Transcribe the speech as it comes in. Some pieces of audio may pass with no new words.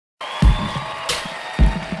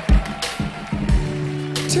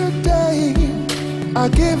I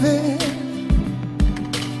give it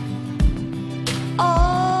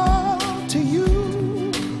all to you.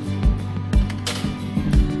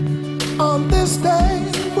 On this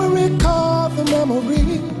day, we recall the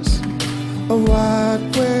memories of what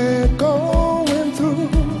we're going through.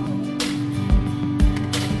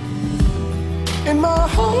 In my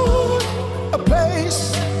heart, a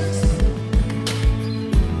place,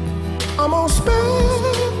 I'm on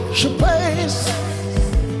special place,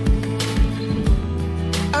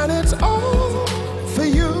 and it's all for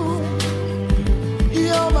you.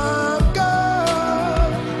 You're my girl,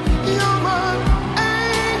 you're my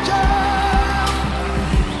angel.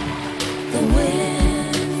 The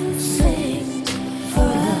wind sings for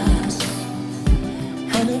us,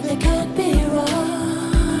 and it can't be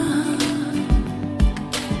wrong,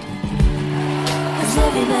 'cause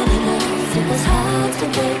everybody knows it was hard to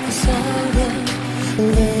break the sorrow.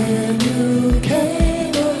 Then you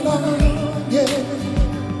came along, yeah.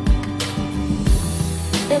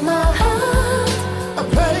 In my heart, A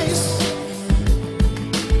place,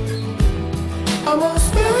 I'm on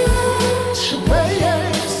special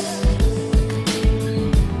place,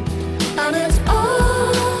 and it's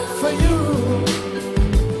all for you.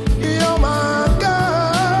 You're my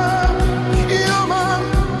girl, you're my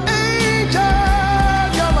angel,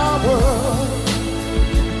 you're my world.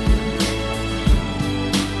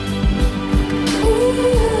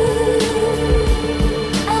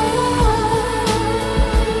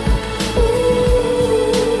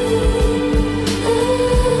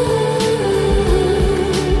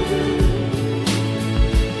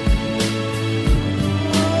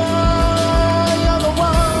 You're the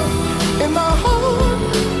one in my heart,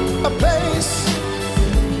 a place.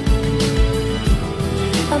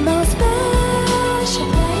 a most special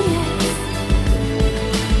place.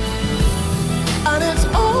 And it's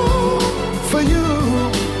all for you.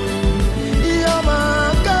 You're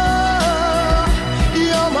my girl,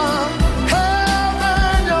 you're my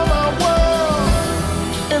heaven, you're my world.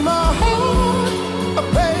 In my heart, a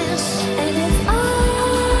place, And it's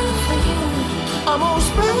all for you. I'm on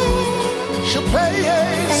special And place,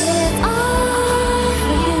 it's all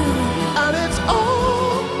for you. and it's all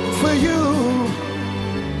for you.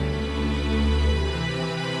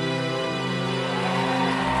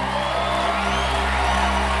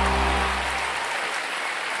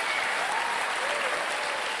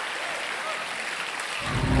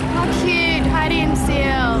 How cute, Heidi and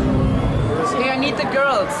Seal. Here, meet the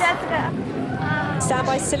girls. Jessica. Stand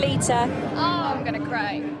by Salita. Oh, I'm gonna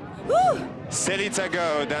cry. Selita,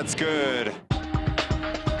 go. That's good.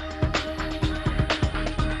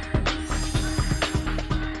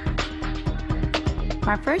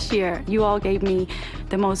 My first year, you all gave me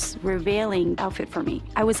the most revealing outfit for me.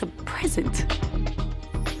 I was a present.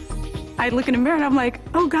 I look in the mirror and I'm like,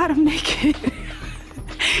 oh God, I'm naked.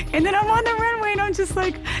 And then I'm on the runway and I'm just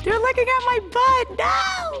like, they're looking at my butt,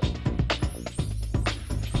 no!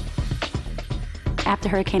 After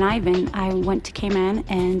Hurricane Ivan, I went to Cayman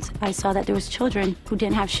and I saw that there was children who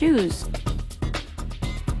didn't have shoes.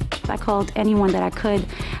 I called anyone that I could.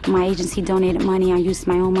 My agency donated money, I used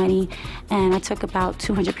my own money, and I took about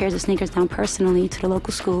 200 pairs of sneakers down personally to the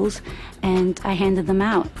local schools, and I handed them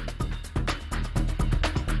out.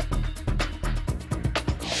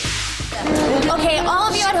 Okay, all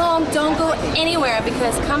of you at home, don't go anywhere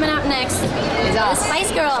because coming up next is the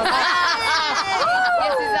Spice Girls.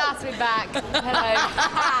 Yes, it's us, we're back.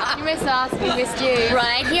 Hello. You missed us, we missed you.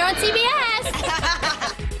 Right here on CBS.